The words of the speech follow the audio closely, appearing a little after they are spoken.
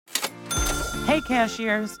Hey,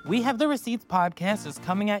 cashiers! We Have the Receipts podcast is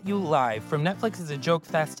coming at you live from Netflix is a Joke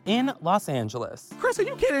Fest in Los Angeles. Chris, are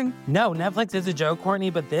you kidding? No, Netflix is a joke, Courtney,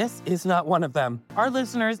 but this is not one of them. Our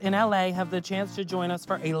listeners in LA have the chance to join us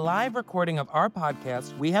for a live recording of our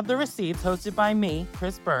podcast, We Have the Receipts, hosted by me,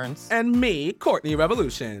 Chris Burns. And me, Courtney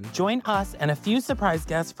Revolution. Join us and a few surprise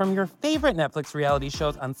guests from your favorite Netflix reality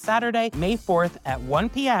shows on Saturday, May 4th at 1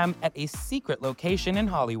 p.m. at a secret location in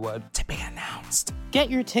Hollywood. To be announced. Get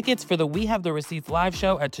your tickets for the We Have the Receipts live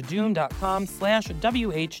show at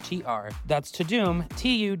tudum.com/WHTR. That's Tudum,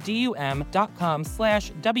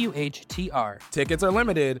 TUDUM.com/WHTR. Tickets are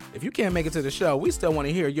limited. If you can't make it to the show, we still want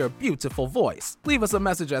to hear your beautiful voice. Leave us a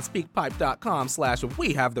message at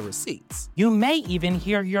speakpipe.com/We Have the Receipts. You may even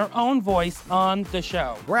hear your own voice on the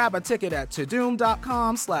show. Grab a ticket at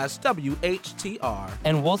tudum.com/WHTR.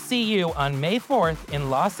 And we'll see you on May 4th in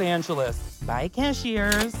Los Angeles. Bye,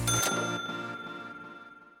 cashiers.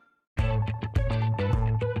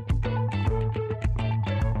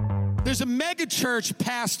 There's a mega church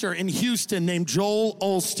pastor in Houston named Joel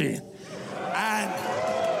Osteen. And,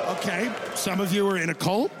 okay, some of you are in a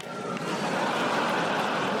cult.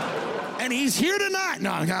 And he's here tonight.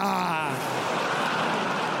 No,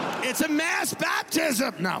 it's a mass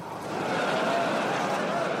baptism. No.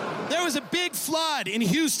 There was a big flood in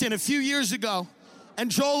Houston a few years ago.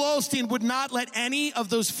 And Joel Osteen would not let any of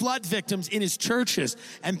those flood victims in his churches.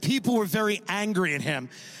 And people were very angry at him.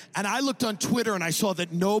 And I looked on Twitter and I saw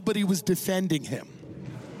that nobody was defending him.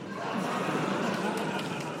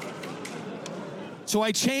 So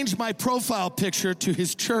I changed my profile picture to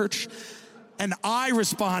his church, and I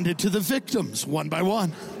responded to the victims one by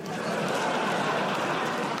one.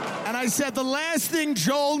 And I said, the last thing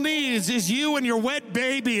Joel needs is you and your wet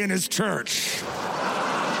baby in his church.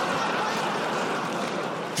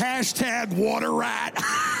 Hashtag water rat.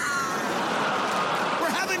 We're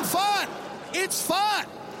having fun. It's fun.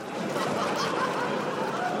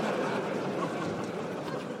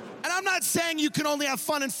 And I'm not saying you can only have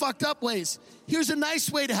fun in fucked up ways. Here's a nice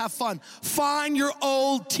way to have fun. Find your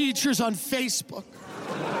old teachers on Facebook.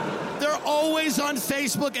 They're always on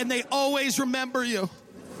Facebook and they always remember you.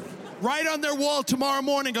 Write on their wall tomorrow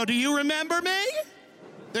morning, go, do you remember me?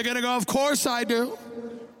 They're gonna go, of course I do.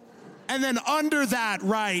 And then under that,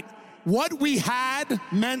 write, what we had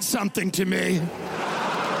meant something to me.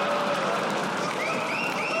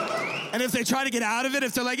 And if they try to get out of it,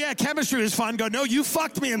 if they're like, yeah, chemistry was fun, go, no, you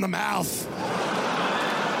fucked me in the mouth.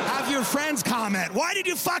 Have your friends comment, why did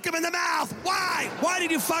you fuck him in the mouth? Why? Why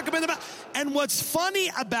did you fuck him in the mouth? And what's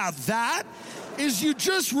funny about that is you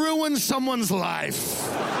just ruined someone's life.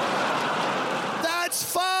 That's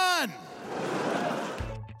fun.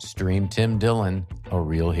 Stream Tim Dillon, A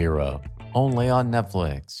Real Hero, only on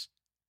Netflix.